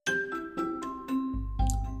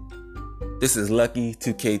This is Lucky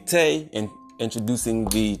 2K Tay and introducing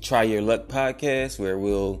the Try Your Luck podcast, where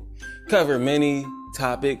we'll cover many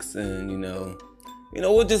topics and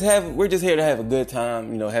we're just here to have a good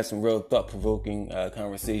time, have some real thought-provoking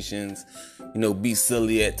conversations, be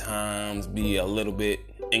silly at times, be a little bit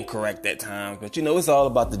incorrect at times, but it's all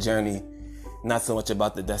about the journey, not so much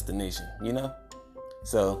about the destination,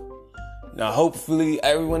 So now hopefully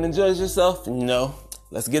everyone enjoys yourself and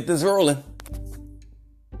let's get this rolling.